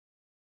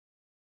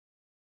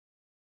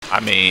I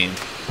mean...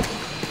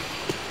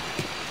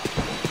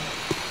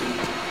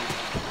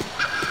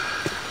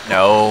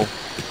 No.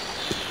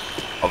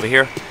 Over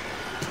here?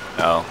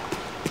 No.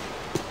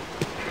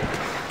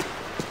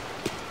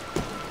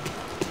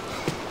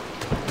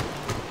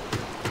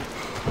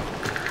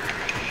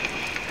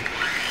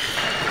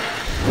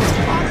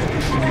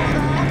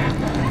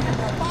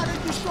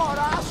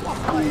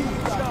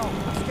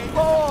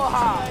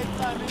 Porra!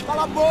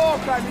 Cala a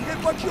boca! Ninguém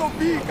pode te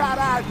ouvir,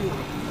 caralho!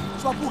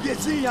 Sua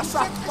burguesinha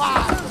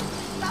safada!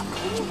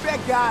 Vou te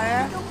pegar,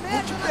 é?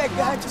 Vou te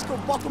pegar antes que eu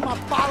boto uma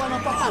bala na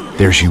tua cabeça!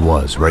 There she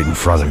was, right in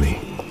front of me.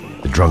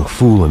 The drunk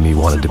fool in me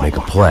wanted to make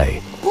a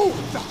play.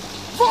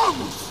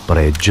 But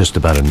I had just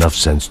about enough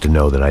sense to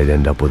know that I'd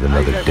end up with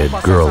another dead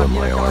girl in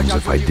my arms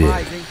if I did.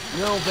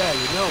 Não,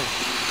 velho, não.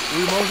 O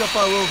irmão já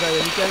falou, velho,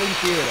 ele quer ela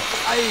inteira.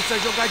 Aí, você vai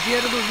jogar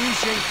dinheiro no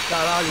lixo, hein?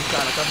 Caralho,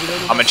 cara, tá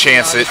virando uma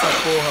chance it. essa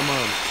porra,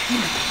 mano.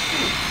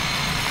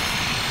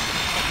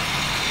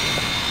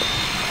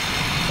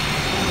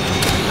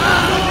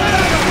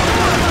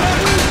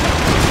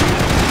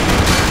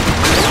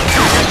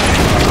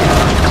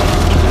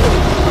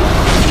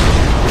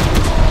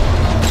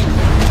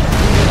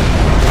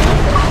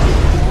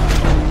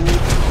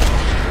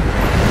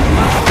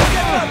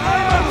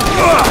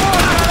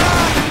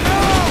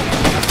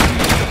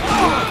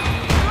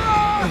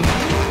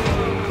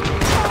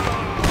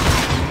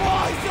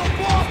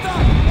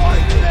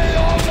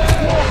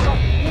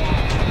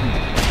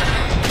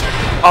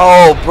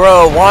 Oh,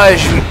 bro, why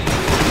is you...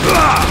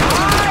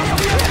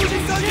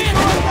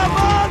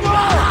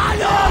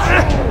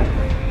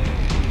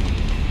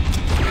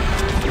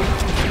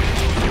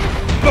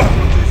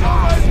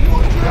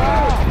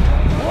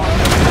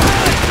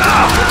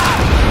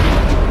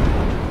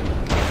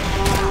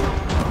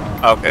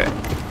 Okay.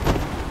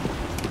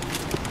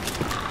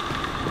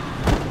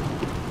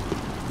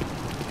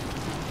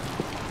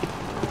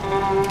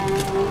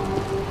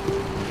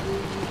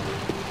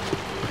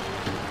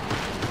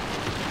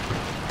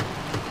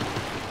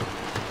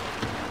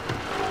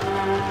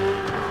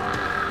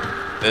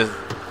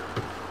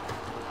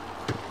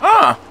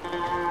 Huh.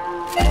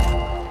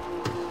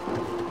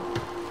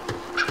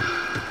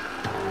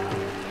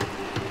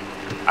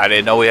 I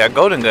didn't know we had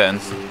golden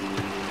guns.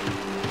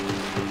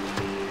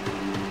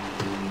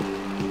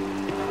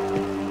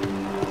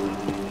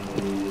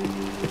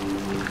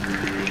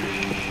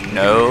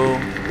 No.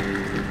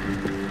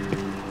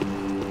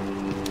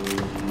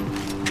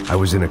 I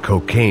was in a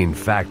cocaine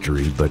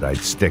factory, but I'd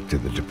stick to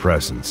the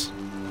depressants.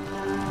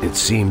 It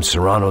seemed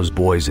Serrano's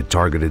boys had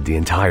targeted the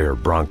entire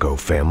Branco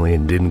family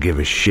and didn't give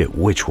a shit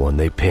which one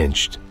they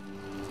pinched.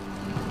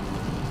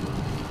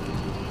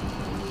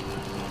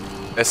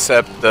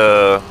 Except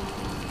the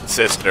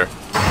sister.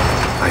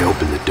 I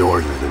opened the door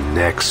to the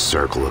next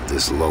circle of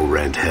this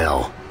low-rent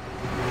hell.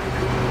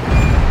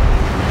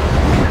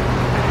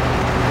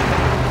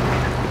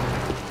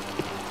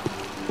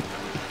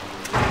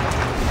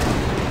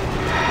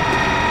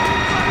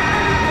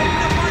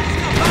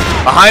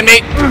 Behind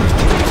me!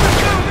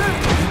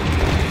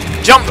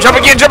 Jump! Jump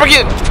again! Jump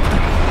again!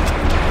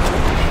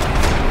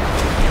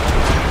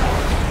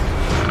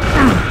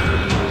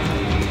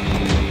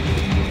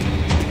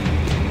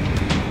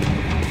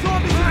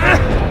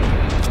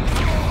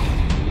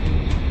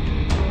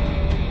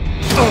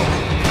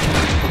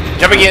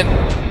 Jump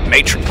again!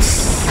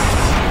 Matrix.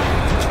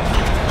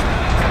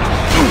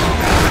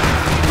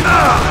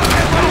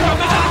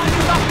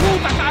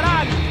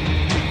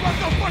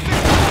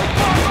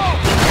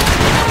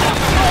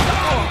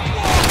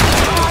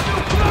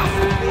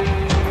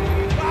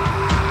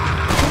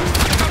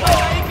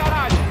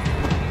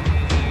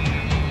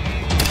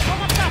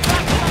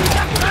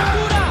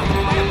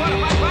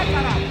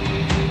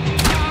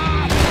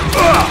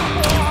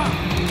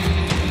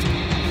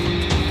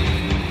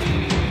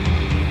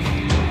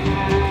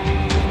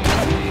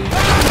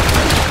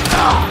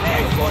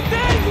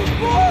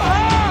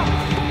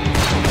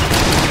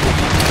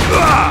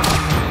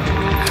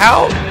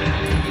 How?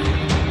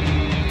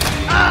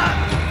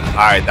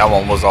 Alright, that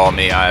one was all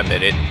me, I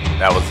admit it.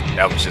 That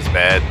was just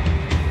bad.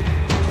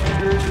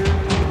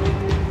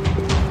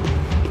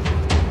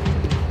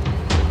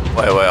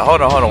 Wait,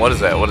 hold on, what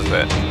is that? What is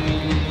that?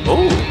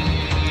 Ooh.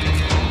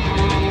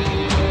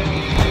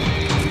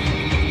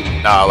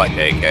 Nah, I like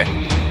the AK.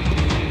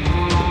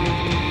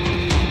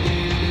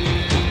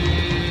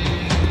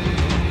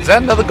 Is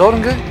that another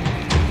golden gun?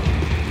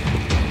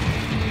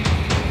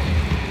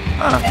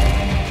 Huh.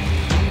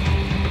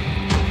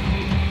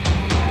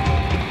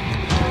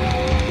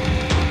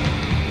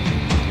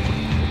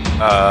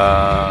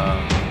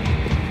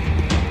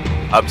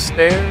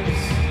 Upstairs?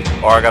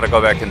 Or I gotta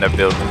go back in that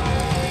building?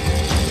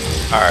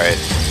 Alright.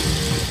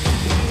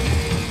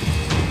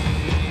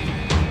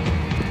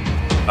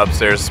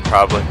 Upstairs,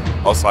 probably.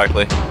 Most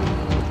likely.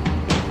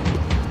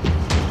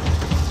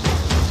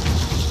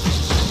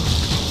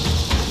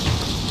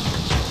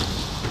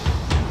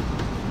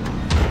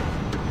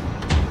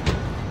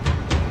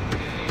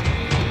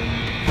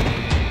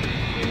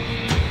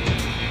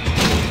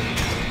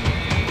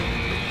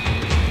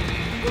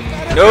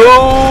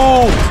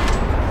 No!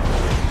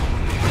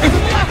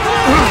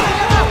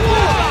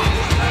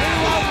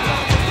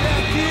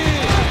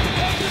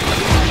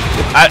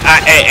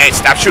 Hey,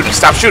 stop shooting,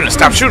 stop shooting,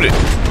 stop shooting.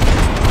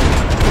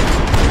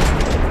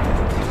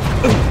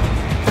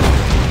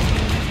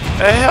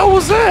 The hell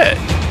was that?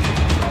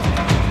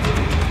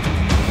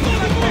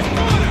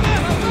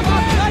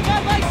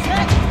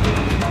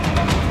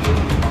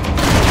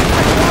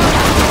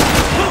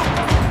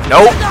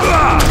 Nope.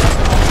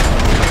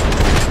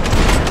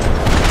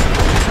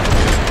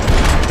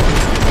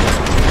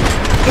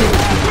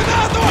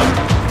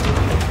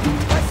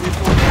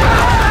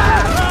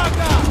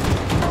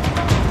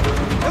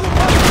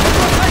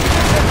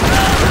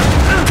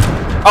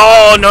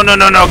 Oh, no, no,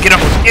 no, no. Get him.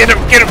 Get him.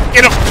 Get him.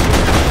 Get him.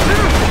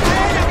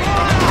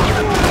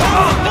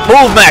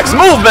 Move, Max.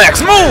 Move,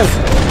 Max. Move.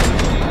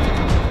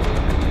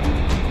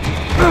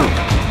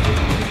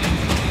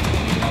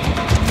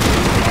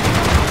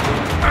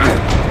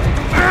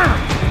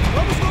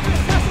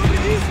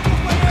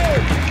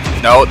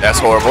 No, that's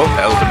horrible.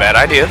 That was a bad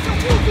idea.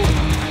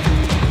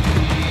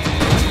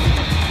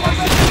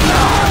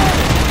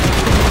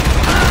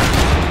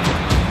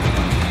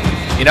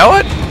 You know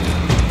what?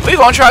 We're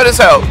gonna try this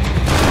out.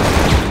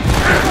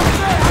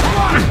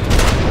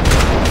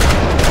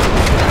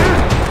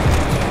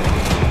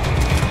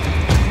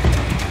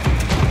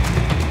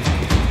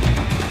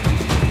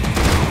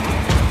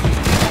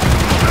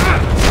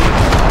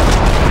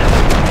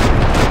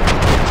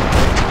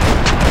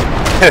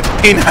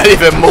 He's not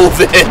even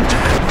moving.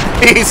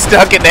 He's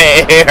stuck in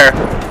the air.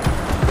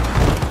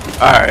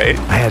 Alright.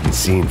 I hadn't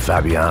seen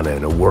Fabiana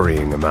in a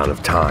worrying amount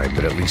of time,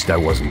 but at least I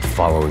wasn't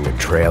following a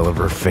trail of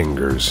her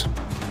fingers.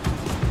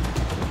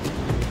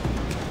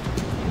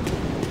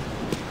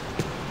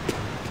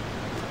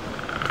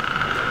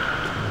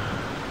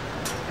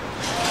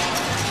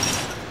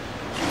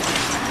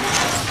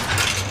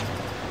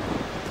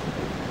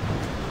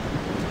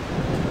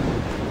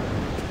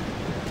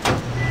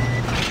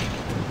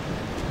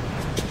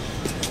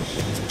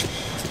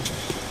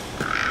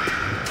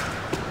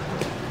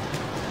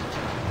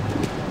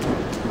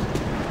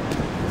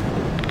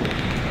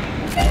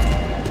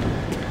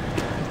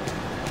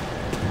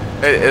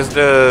 Is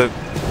the...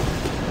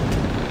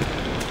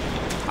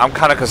 I'm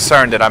kind of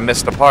concerned that I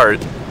missed a part.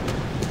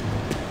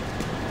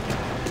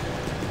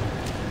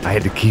 I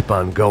had to keep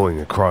on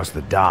going across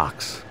the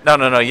docks. No,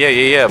 no, no,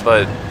 yeah,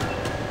 but...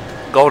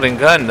 Golden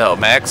gun, though,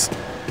 Max.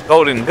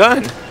 Golden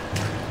gun?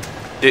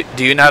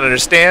 Do you not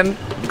understand?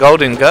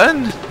 Golden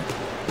gun?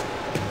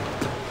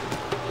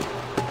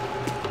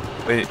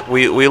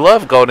 We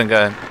love golden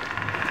gun.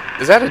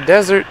 Is that a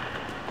desert?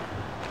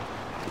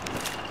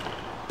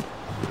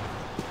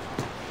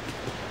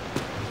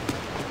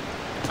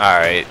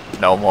 Alright,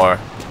 no more.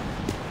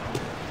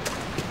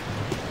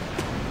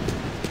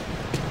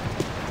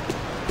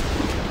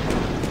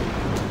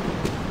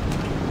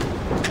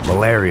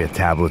 Malaria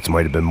tablets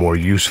might have been more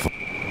useful.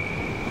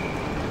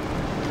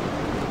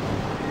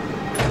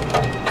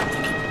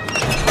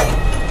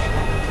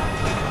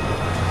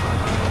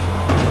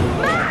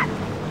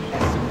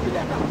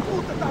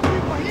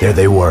 There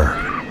they were.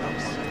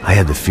 I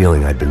had the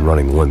feeling I'd been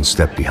running one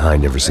step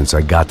behind ever since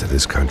I got to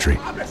this country.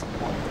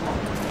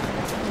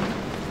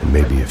 And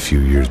maybe a few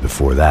years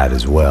before that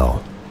as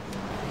well.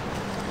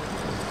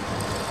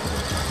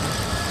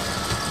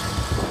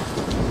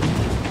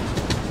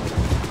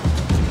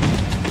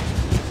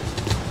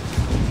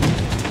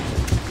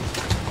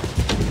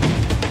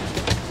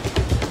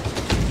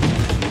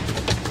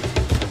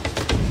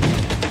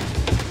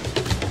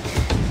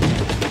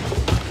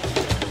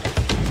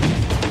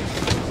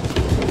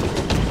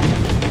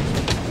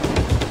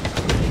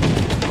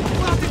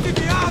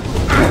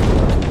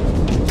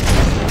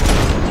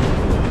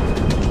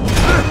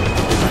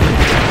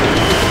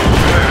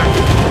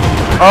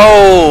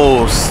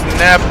 Oh,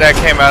 snap, that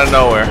came out of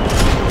nowhere.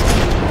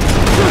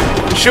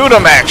 Shoot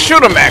him, Max.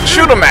 Shoot him, Max.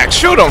 Shoot him, Max.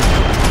 Shoot him.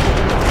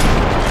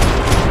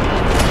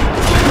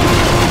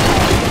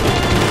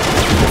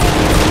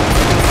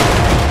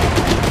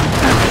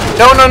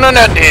 No, no, no,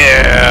 no.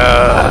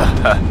 Yeah.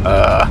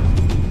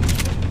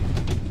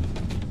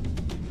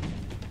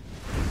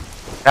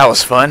 That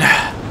was fun.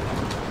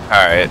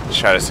 Alright, let's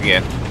try this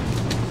again.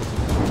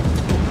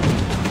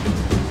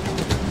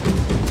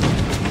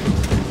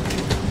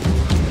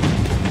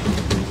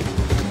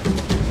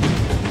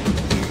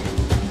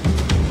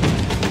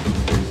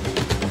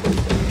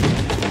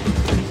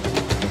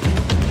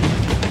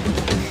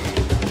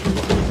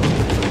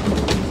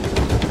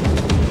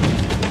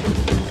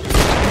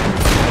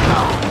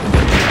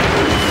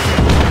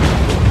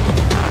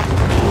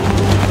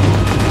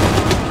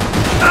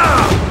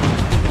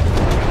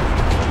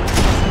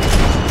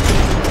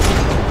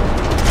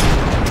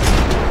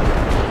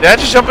 Did I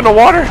just jump in the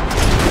water?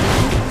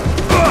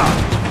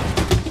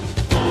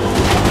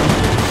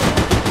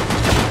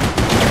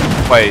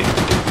 Wait.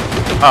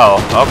 Oh,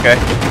 okay.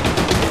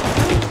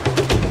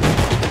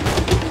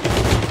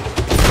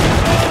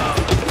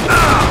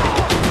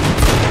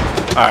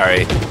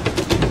 Alright.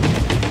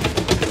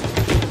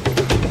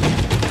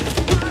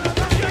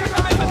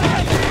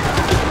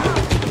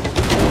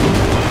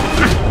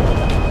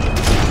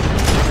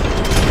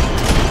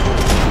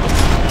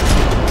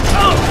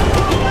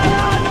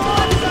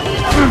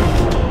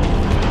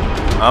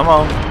 Come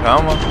on,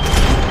 come on.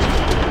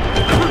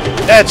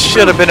 That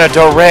should have been a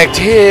direct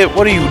hit.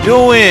 What are you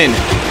doing?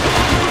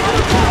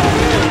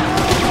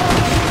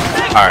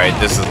 Alright,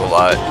 this is a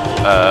lot.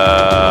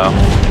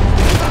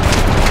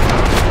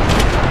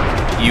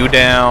 You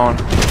down.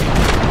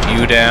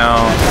 You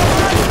down.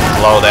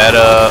 Blow that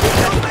up.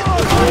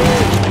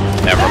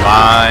 Never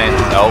mind.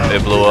 Nope,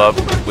 it blew up.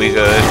 We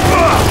good.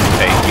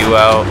 Take you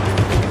out.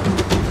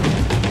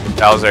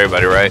 That was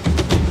everybody, right?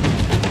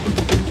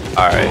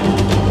 Alright.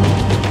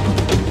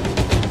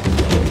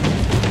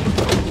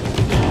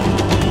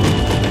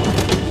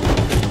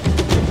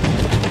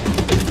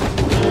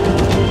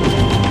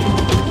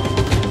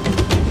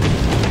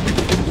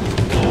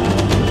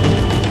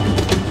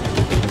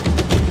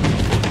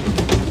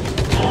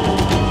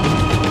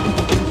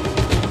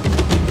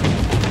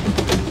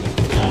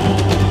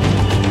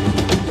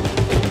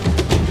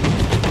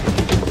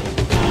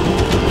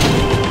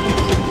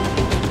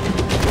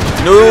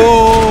 No.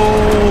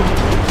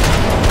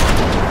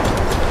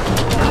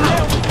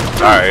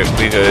 Alright,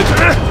 we good.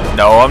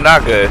 No, I'm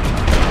not good.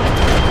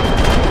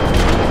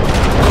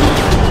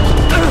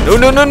 No,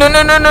 no, no, no,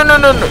 no, no, no, no,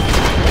 no, no.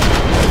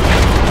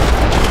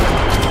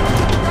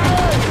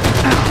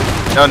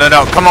 No, no,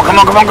 no. Come on, come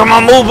on, come on, come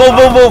on. Move, move,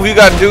 move, move. You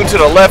got dude to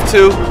the left,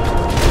 too.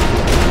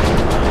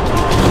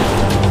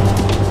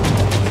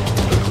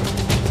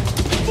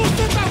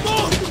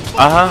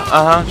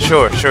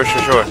 Sure, sure,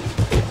 sure, sure.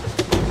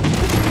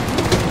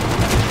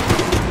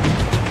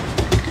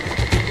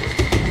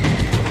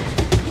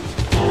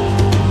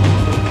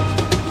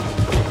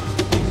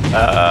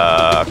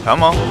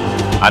 Come on.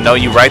 I know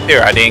you right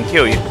there. I didn't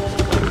kill you.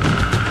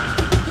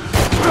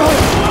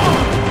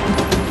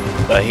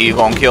 But he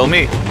gonna kill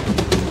me.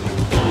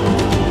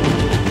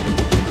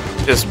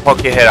 Just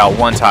poke your head out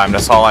one time.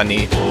 That's all I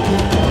need.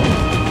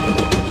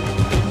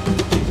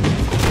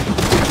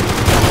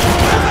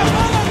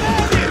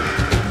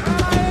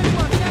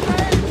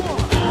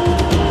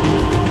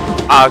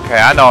 Okay,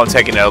 I know I'm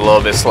taking it a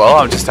little bit slow.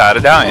 I'm just tired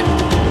of dying.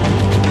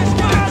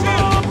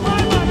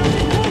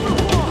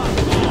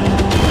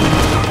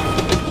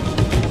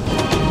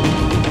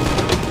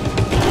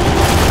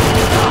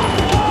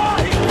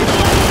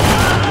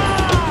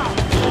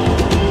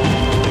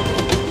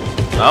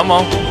 Come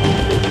on.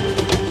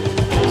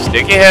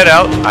 Stick your head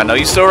out. I know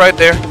you're still right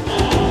there.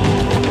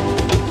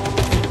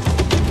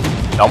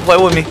 Don't play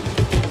with me.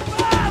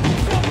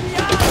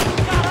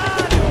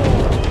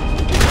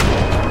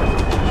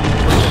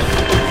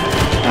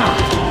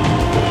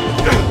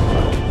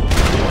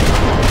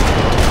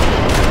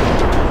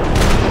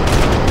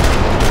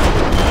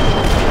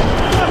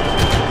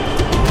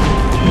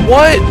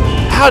 What?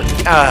 How?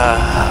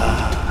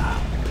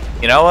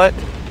 You know what?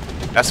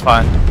 That's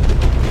fine.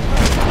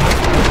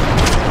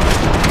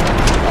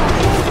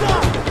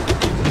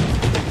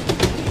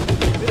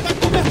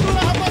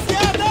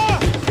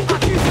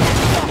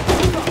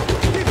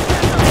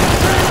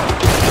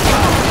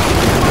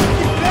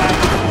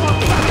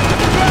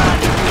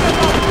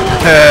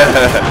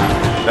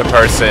 The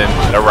person,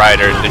 the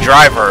rider, the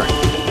driver,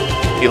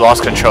 he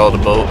lost control of the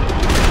boat.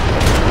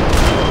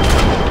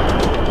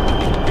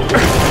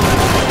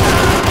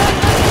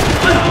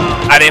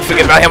 I didn't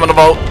forget about him on the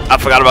boat. I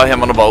forgot about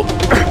him on the boat.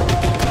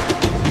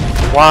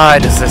 Why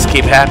does this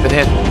keep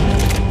happening?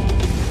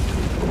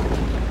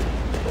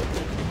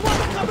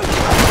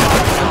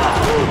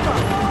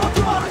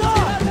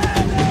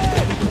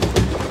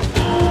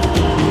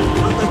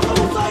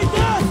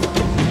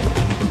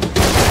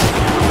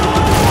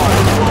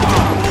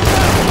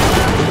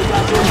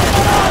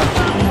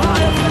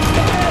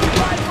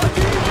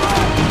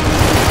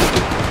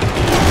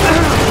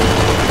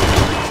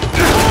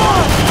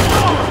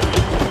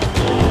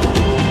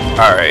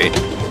 Alright.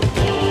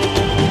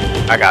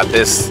 I got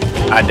this.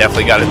 I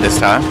definitely got it this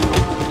time.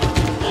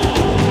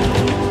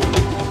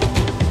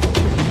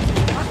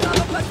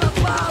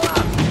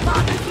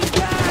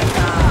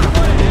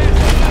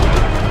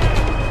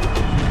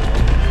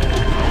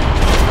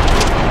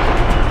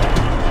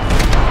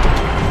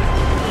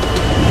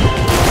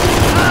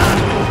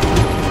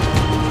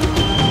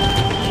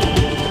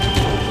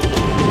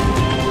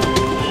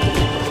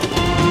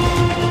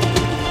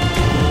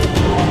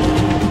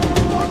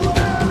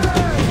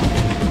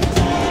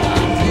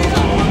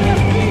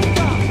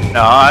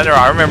 No,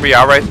 I remember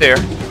y'all right there.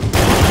 Then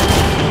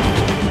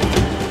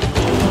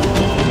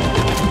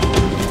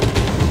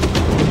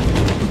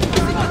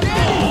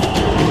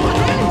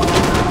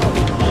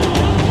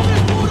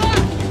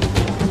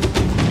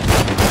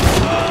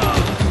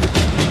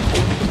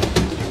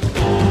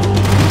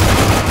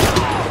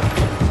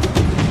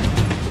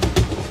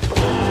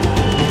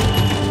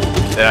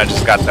I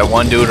just got that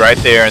one dude right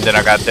there, and then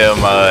I got them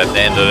at the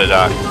end of the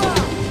dock.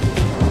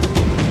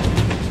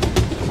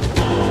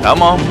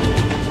 Come on.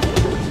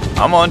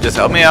 Come on, just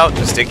help me out.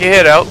 Just stick your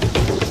head out.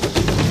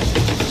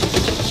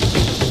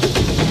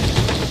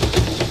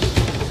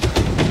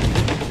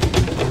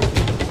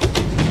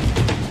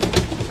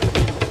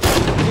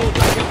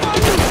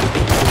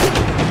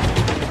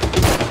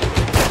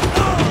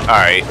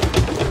 Alright.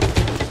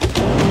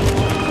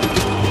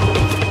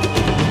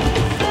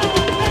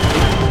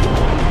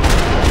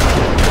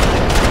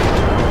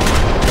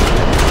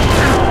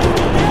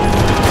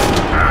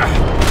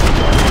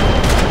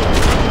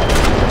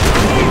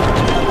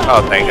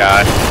 Oh, thank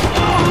God.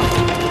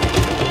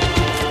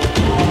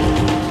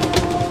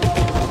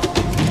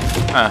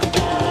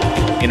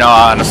 Huh. You know,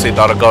 I honestly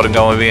thought a golden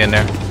gun would be in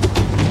there.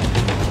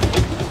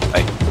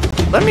 Like,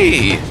 let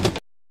me...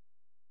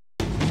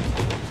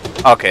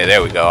 Okay,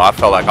 there we go. I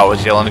felt like I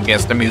was yelling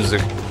against the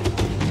music.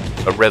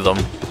 The rhythm.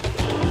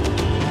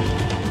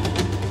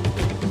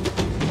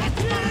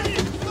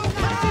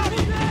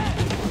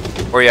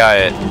 Where y'all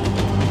at?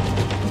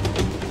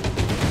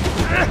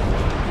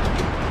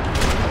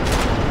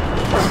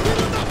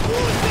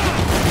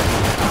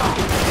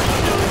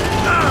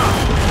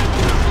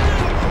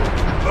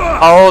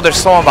 Oh, there's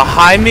someone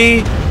behind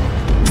me?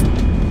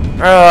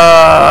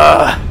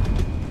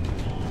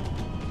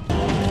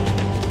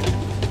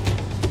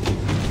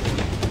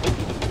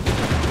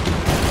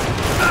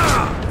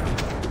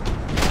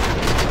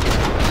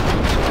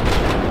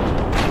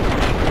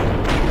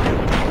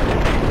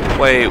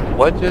 Wait,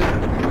 what just...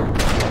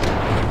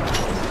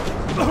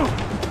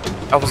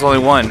 That was only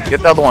one.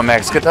 Get the other one,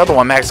 Max. Get the other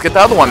one, Max. Get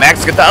the other one,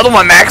 Max. Get the other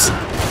one, Max.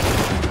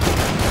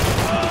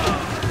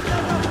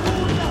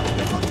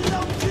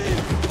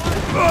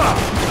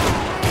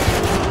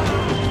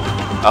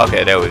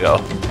 Okay, there we go.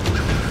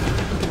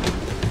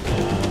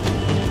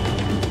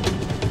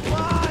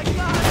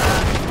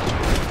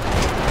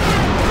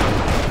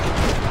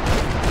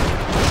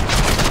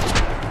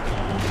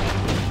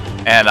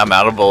 And I'm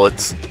out of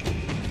bullets.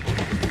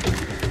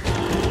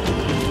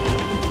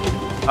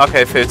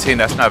 Okay, 15,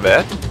 that's not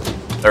bad.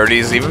 30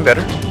 is even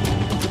better.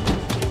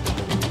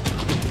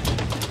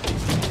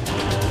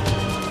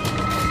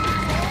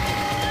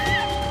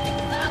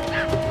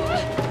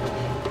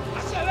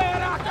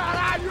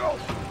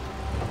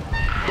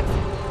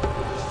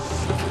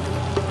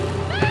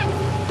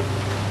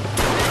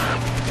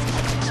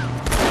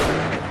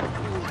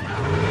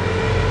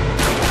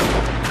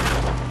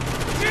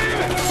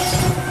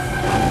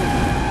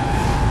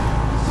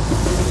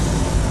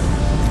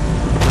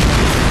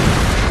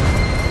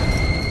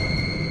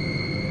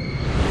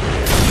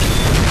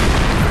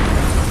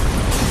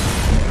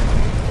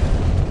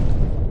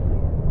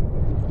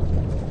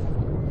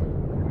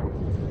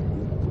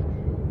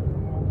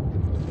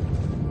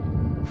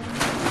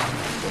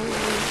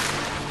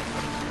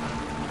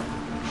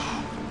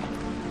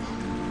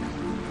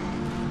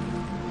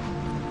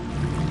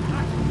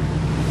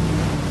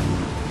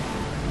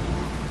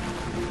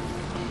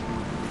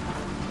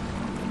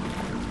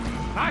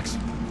 Max?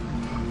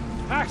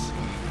 Max?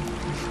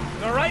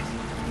 You alright?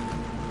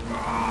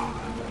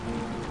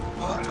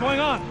 What's going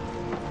on?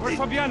 Where's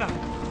Fabiana?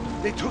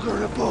 They took her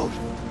in a boat.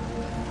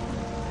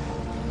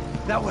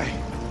 That way.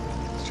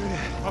 Straight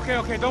ahead.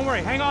 Okay, don't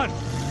worry. Hang on.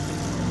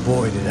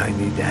 Boy, did I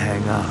need to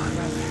hang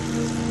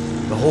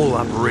on. The whole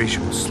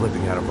operation was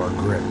slipping out of our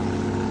grip.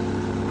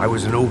 I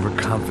was an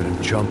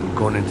overconfident chump who'd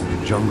gone into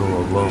the jungle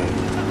alone.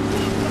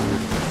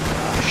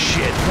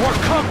 Shit, more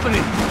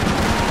company!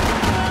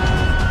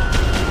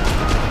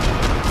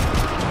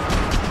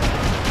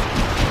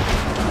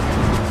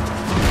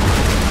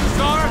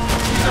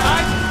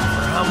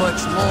 How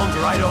much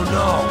longer, I don't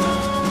know.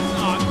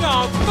 Oh,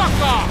 no,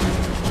 fuck off!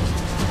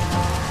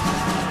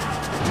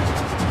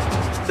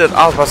 I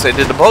was about to say,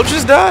 did the boat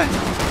just die?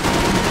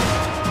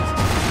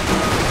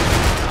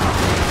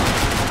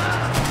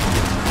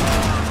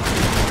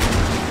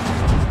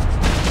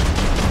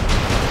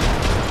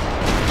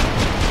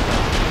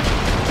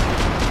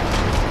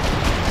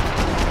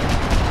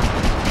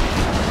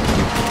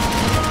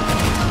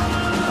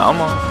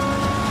 Come on.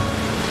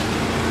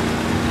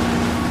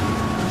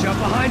 Jump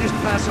behind us,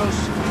 Passos.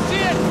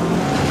 See it?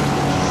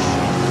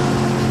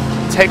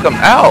 Take him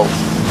out.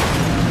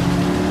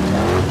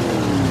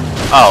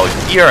 Oh,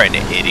 you're an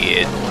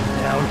idiot.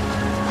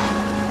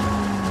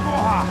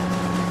 Oh,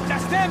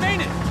 that's them,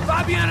 ain't it?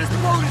 Fabiana's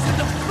boat is in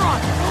the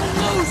front.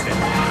 Don't lose it.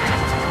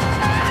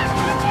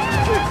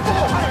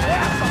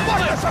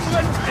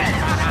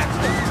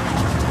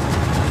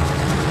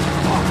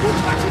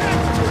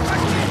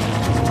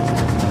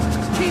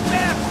 Keep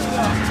after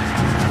them.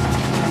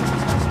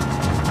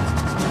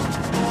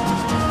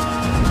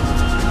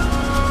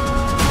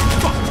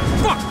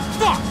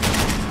 Fuck!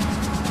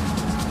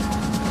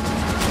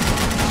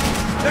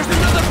 There's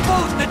another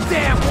boat in the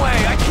damn way!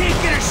 I can't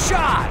get a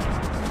shot!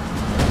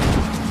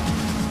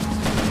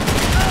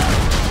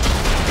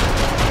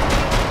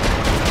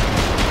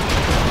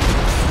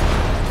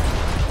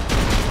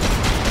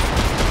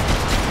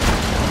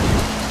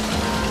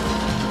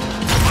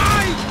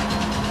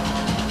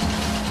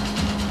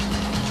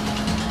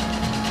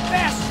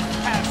 Bastard,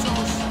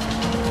 Passos!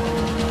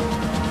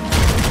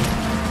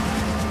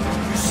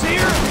 You see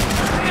her?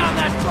 Stay on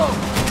that boat!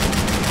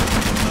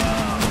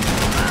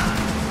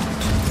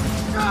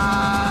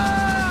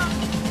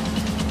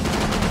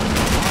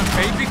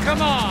 Baby,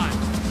 come on!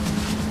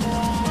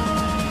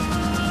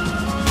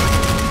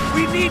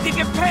 We need to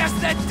get past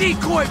that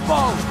decoy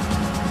boat!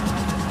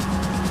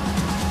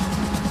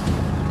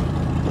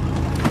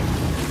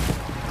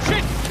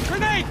 Shit!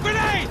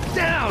 Grenade!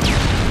 Down!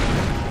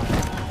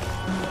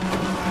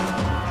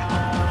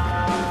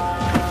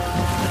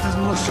 That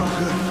doesn't look so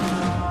good.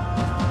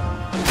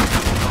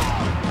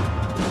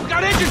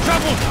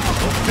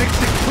 Fix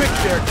it quick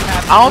there,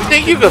 Captain. I don't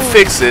think you could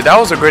fix it. That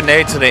was a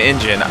grenade to the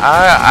engine.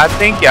 I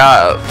think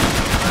y'all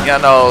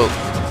know,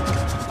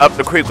 up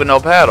the creek with no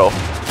paddle.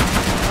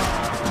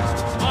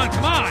 Come on,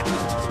 come on!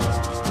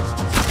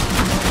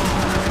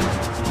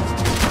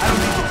 I don't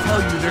need to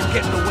tell you, they're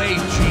getting away,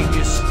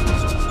 genius.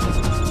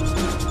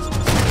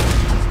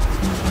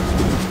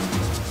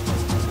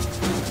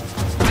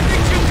 I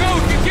think you go.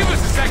 You give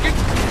us a second.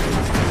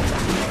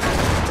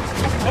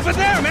 Over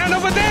there, man,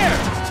 over there!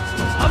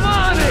 I'm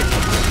on it!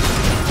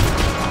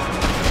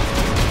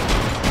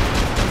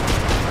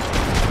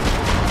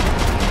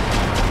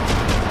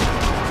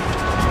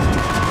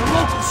 The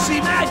locals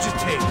seem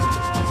agitated.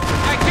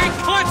 I can't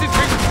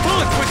concentrate with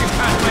bullets whizzing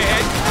past my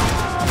head.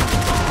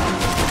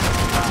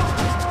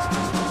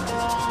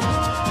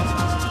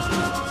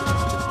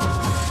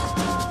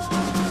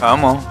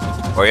 Come on.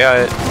 Where you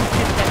at?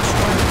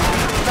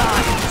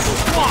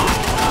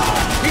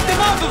 Keep them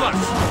off of us!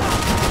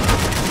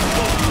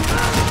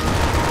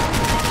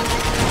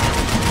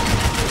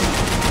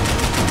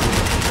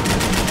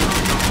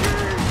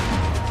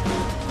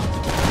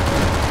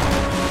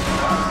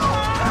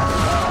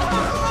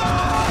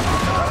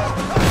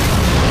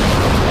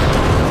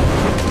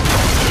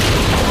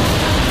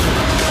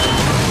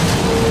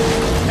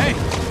 Hey,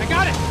 I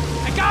got it!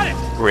 I got it!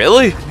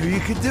 Really? Knew you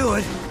could do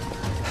it.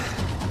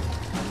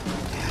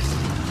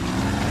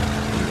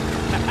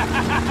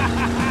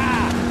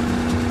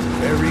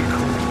 Very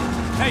cool.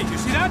 Hey, you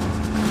see that?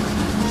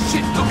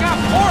 Shit, look out!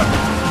 More of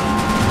them!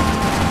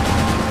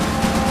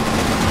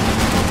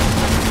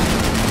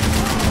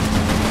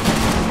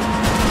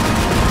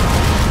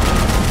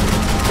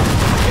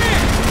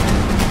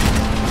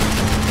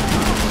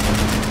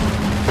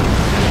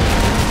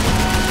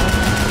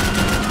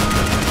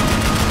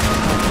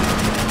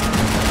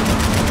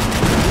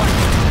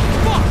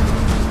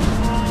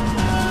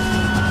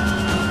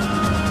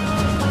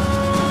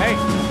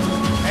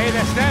 Hey,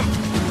 that's them.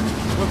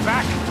 We're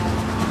back.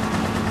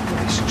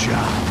 Nice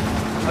job.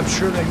 I'm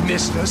sure they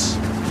missed us.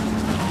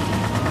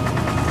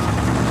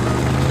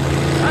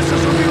 That's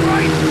us on your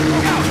right.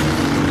 Look out!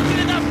 Get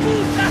in that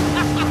booth!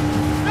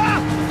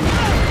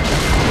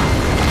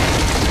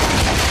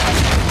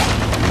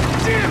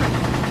 Damn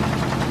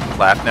it!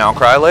 Laugh now,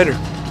 cry later.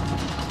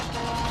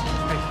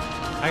 Hey,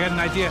 I got an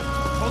idea.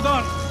 Hold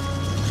on.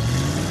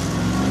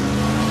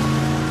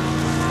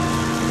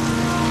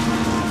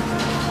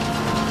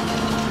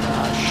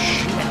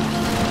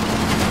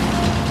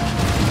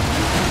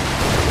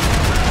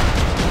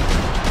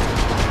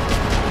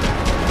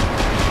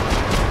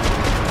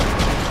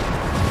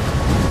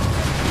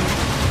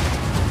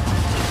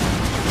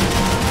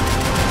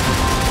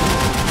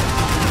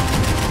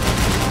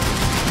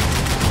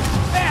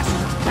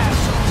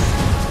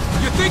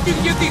 Think you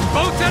can get these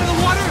boats out of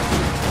the water?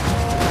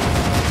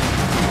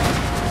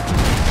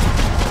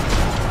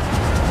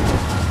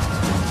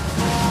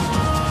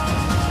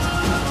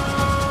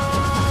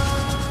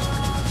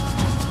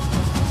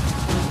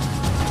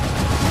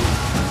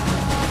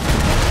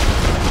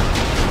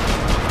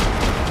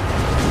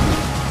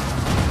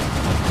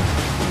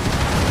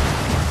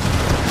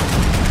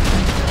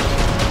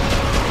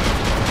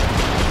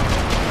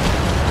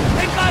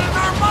 They got an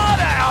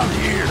armada out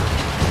here!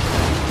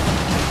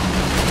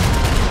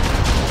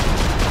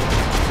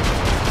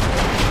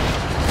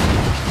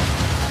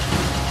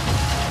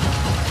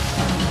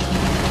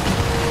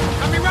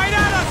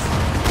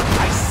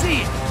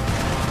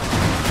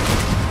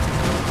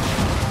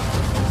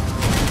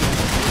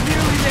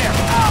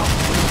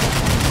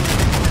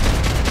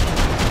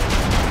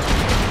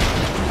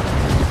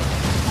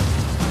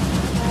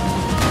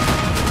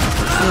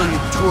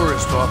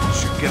 Tourist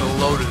office should get a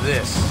load of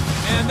this.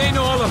 And they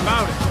know all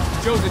about it.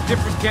 Shows a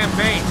different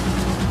campaign.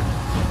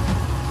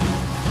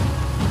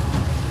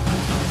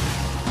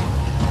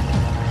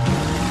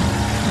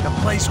 The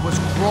place was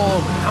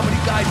crawling. How many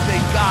guys they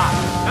got?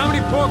 How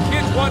many poor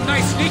kids want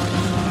nice sneakers?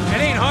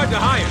 It ain't hard to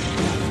hire.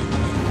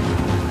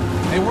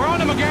 Hey, we're on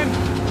them again.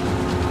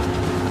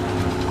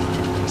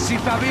 See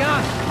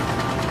Fabian?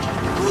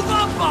 Move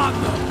up on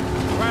them!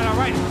 All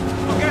right.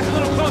 I'll get us a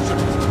little closer.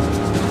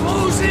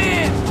 Close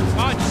in!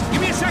 Just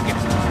give me a second.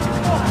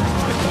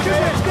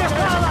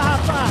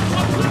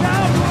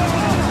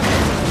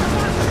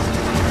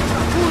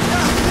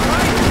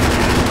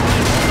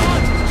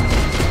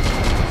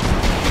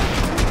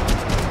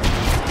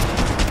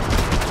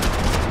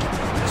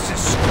 This is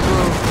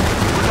screwed.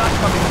 We're not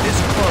coming this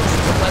close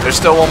to let There's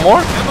still one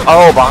more?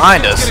 Oh,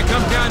 behind us. It's gonna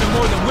come down to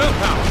more than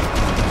willpower.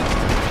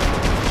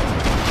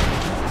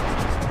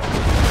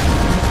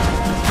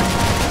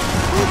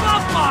 Move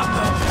up on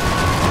them!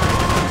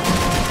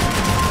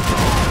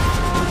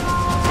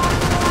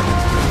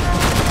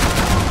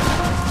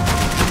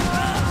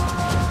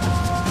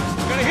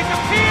 Gonna hit the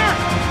pier!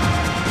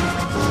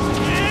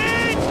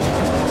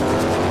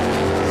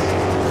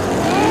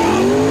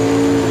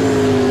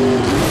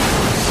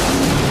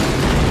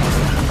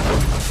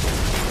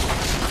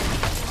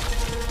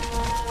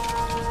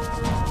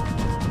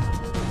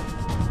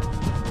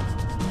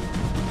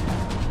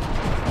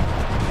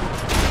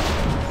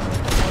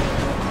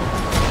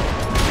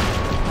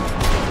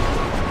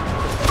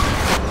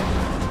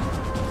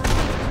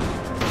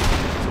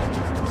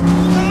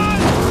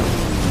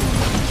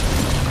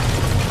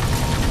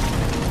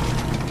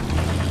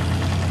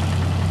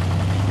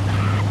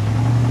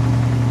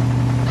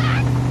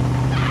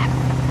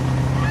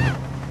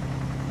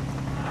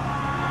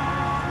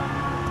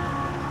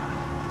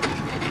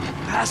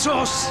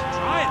 Passos!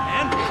 Try it,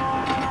 man!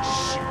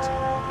 Shit.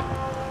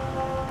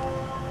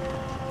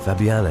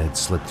 Fabiana had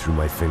slipped through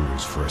my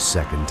fingers for a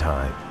second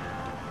time.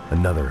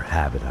 Another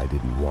habit I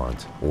didn't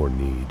want or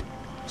need.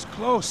 It's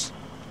close.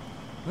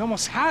 We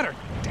almost had her.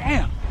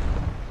 Damn.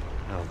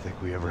 I don't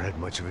think we ever had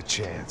much of a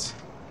chance.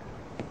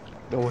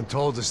 No one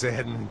told us they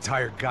had an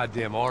entire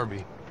goddamn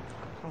army.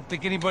 I don't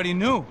think anybody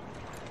knew.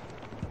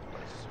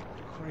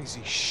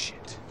 Crazy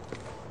shit.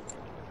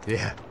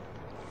 Yeah.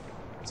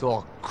 It's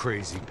all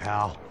crazy,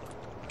 pal.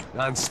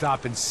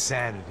 Non-stop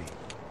insanity.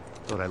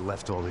 Thought I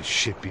left all this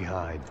shit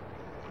behind.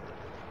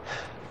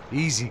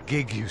 Easy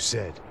gig, you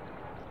said.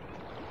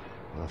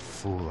 What a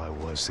fool I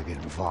was to get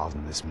involved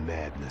in this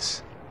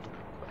madness.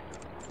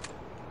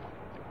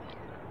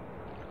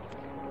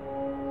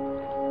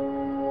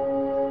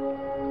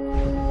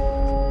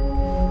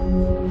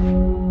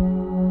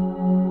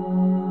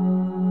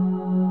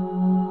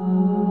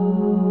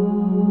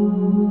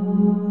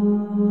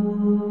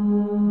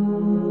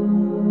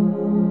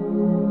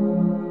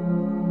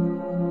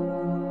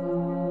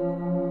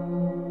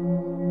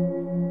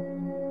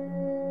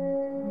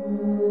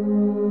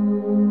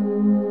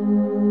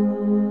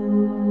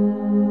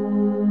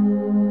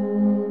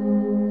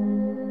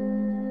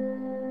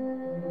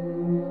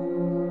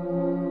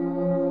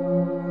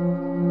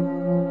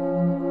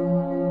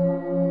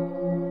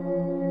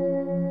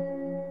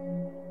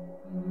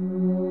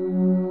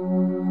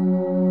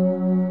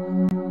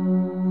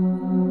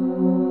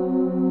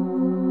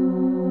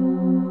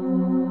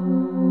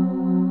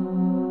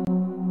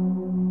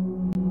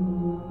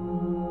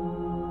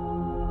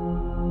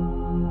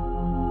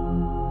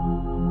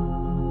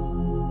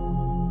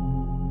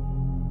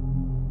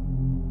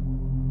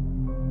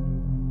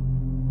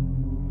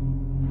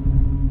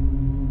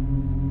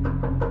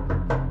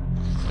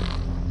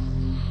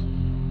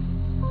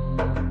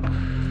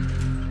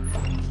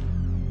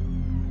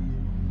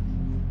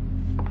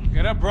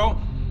 Get up, bro.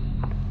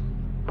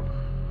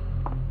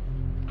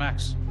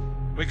 Max.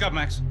 Wake up,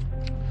 Max.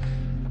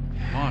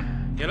 Come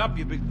on. Get up,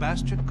 you big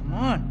bastard. Come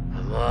on.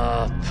 I'm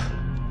up.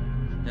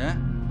 Yeah?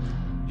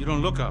 You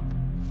don't look up.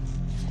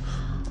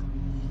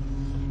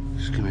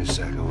 Just give me a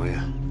second, will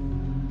you?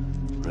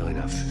 Really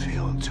not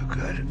feeling too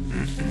good.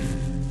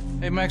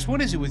 Hey, Max,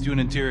 what is it with you in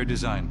interior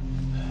design?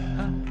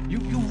 Huh? You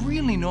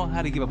really know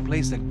how to give a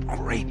place a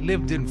great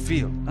lived-in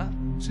feel, huh?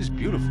 This is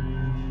beautiful.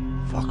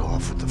 Fuck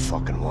off with the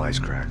fucking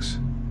wisecracks.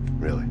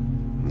 Really,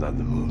 I'm not in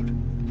the mood.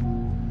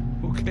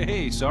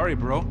 Okay, sorry,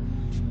 bro.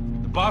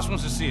 The boss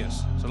wants to see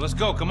us, so let's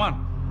go, come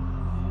on.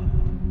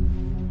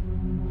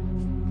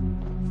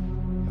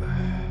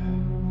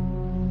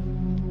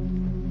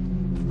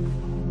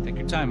 Take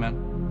your time, man.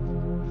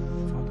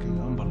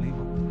 Fucking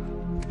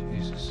unbelievable.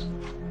 Jesus.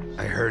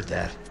 I heard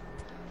that.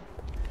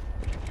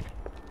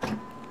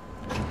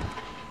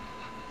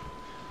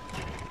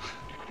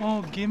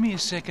 Oh, give me a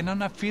second. I'm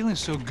not feeling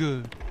so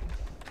good.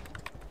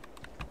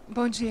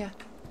 Bom dia.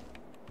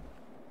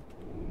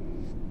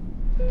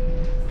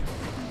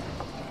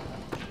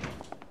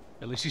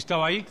 Alice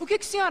estava aí? O que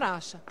o senhor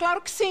acha?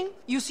 Claro que sim.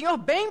 E o senhor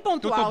bem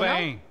pontual, Tudo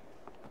bem.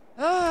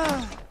 não?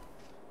 Ah,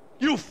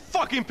 You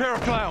fucking pair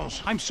of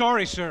clowns! I'm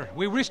sorry, sir.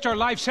 We risked our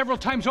lives several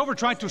times over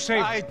trying to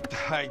save...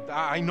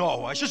 I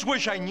know. I just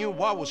wish I knew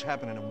what was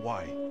happening and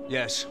why.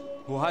 Yes.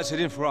 Who has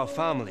it in for our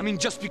family? I mean,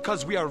 just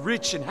because we are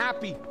rich and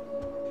happy,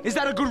 is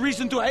that a good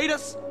reason to hate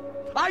us?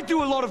 I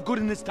do a lot of good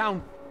in this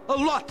town. A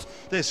lot!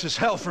 This is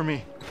hell for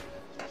me.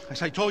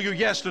 As I told you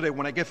yesterday,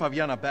 when I get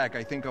Fabiana back,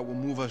 I think I will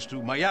move us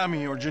to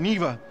Miami or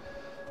Geneva.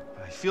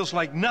 It feels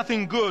like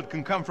nothing good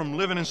can come from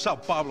living in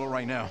São Paulo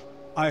right now.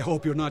 I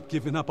hope you're not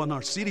giving up on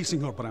our city,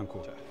 Senor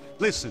Branco.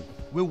 Listen,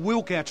 we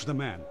will catch the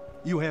man.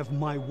 You have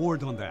my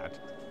word on that.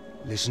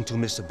 Listen to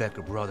Mr.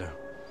 Becker, brother.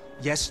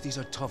 Yes, these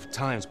are tough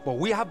times, but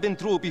we have been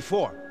through it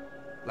before.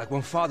 Like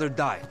when Father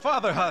died.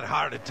 Father had a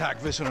heart attack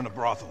visiting a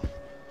brothel.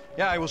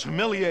 Yeah, it was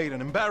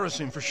humiliating,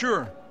 embarrassing, for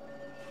sure.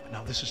 But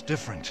now this is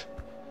different.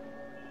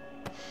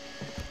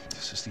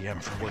 This is the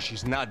end for me. Well,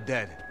 she's not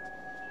dead.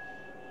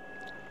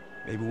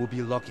 Maybe we'll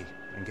be lucky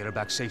and get her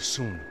back safe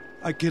soon.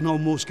 I can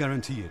almost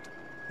guarantee it,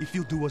 if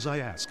you do as I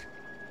ask.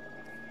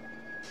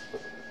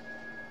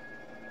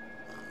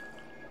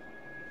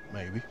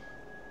 Maybe.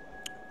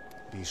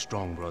 Be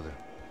strong, brother.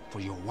 For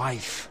your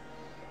wife.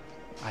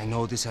 I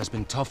know this has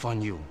been tough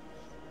on you,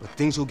 but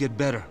things will get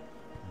better.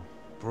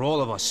 For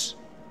all of us.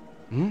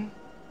 Hmm?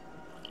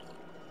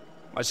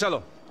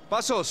 Marcelo,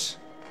 Passos,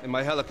 in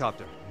my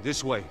helicopter.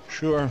 This way.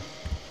 Sure.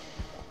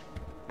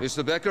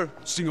 Mr. Becker,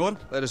 Senhor?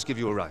 let us give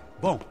you a ride.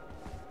 Bom.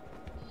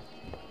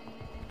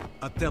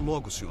 Até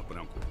logo, Senhor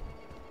Branco.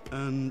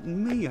 And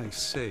may I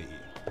say,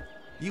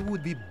 you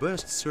would be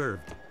best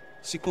served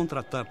se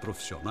contratar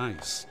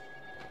profissionais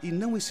e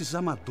não esses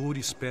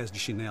amadores pés de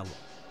chinelo.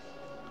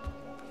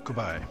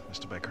 Goodbye,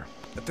 Mr. Baker.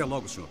 Até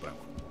logo, Senhor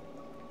Branco.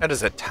 That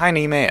is a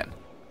tiny man.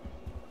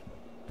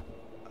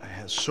 I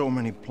had so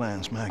many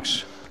plans,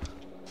 Max.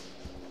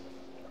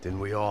 Didn't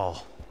we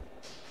all?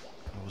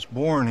 I was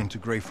born into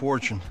great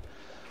fortune.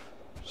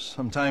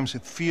 Sometimes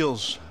it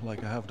feels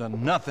like I have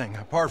done nothing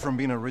apart from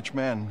being a rich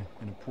man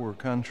in a poor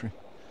country.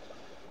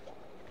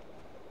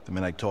 The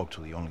men I talk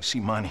to, they only see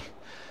money.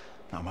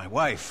 Not my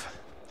wife.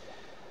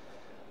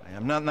 I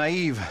am not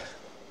naive.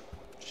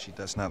 She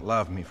does not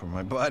love me for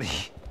my body.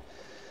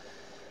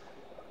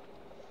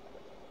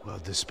 Well,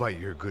 despite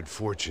your good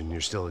fortune,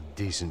 you're still a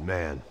decent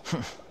man.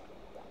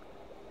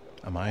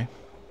 Am I?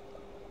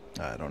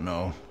 I don't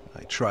know.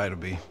 I try to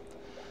be.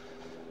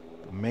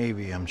 But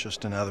maybe I'm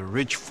just another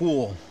rich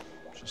fool,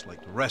 just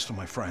like the rest of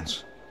my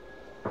friends.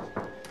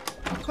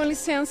 Com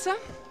licença.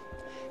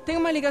 Tem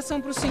uma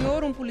ligação pro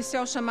senhor, um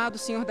policial chamado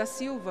Sr. da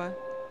Silva.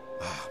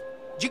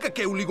 Diga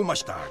que eu ligo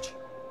mais tarde.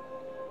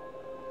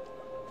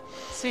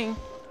 Sim.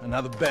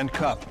 Another band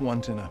cop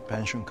wanting a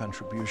pension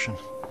contribution.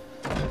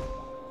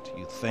 Do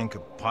you think a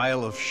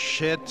pile of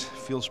shit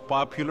feels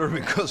popular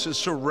because it's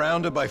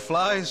surrounded by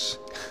flies?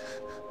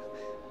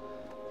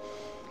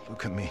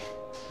 Look at me.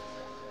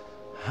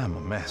 I'm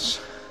a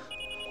mess.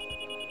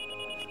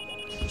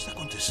 O que está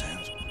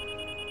acontecendo?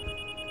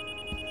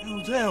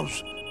 Meu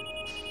Deus!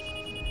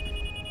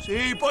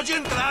 Sim, pode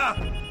entrar!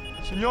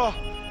 Senhor,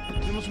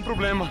 temos um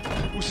problema.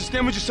 O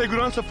sistema de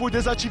segurança foi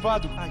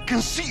desativado. I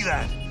can see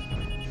that!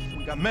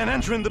 We got men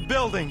entering the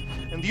building,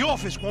 and the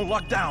office won't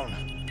lock down.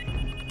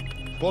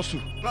 Posso?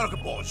 Claro que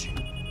pode.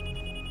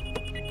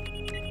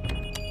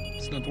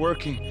 It's not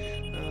working.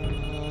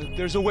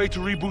 There's a way to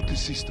reboot the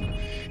system.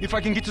 If I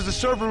can get to the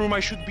server room,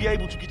 I should be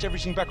able to get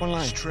everything back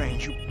online.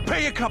 Strange. You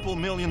pay a couple $1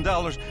 million,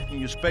 and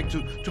you expect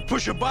to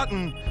push a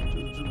button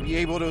to be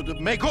able to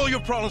make all your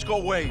problems go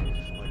away.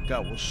 Like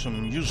that was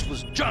some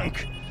useless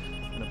junk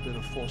and a bit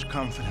of false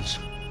confidence.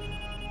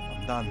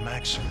 I'm done,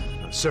 Max.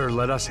 Sir,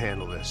 let us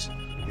handle this.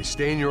 You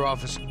stay in your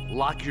office,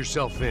 lock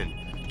yourself in.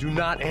 Do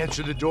not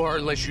answer the door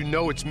unless you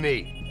know it's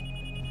me.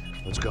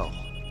 Let's go.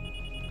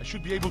 I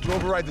should be able to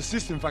override the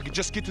system if I could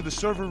just get to the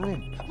server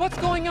room. What's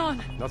going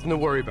on? Nothing to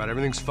worry about.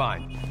 Everything's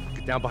fine.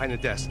 Get down behind the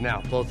desk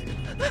now, both of you.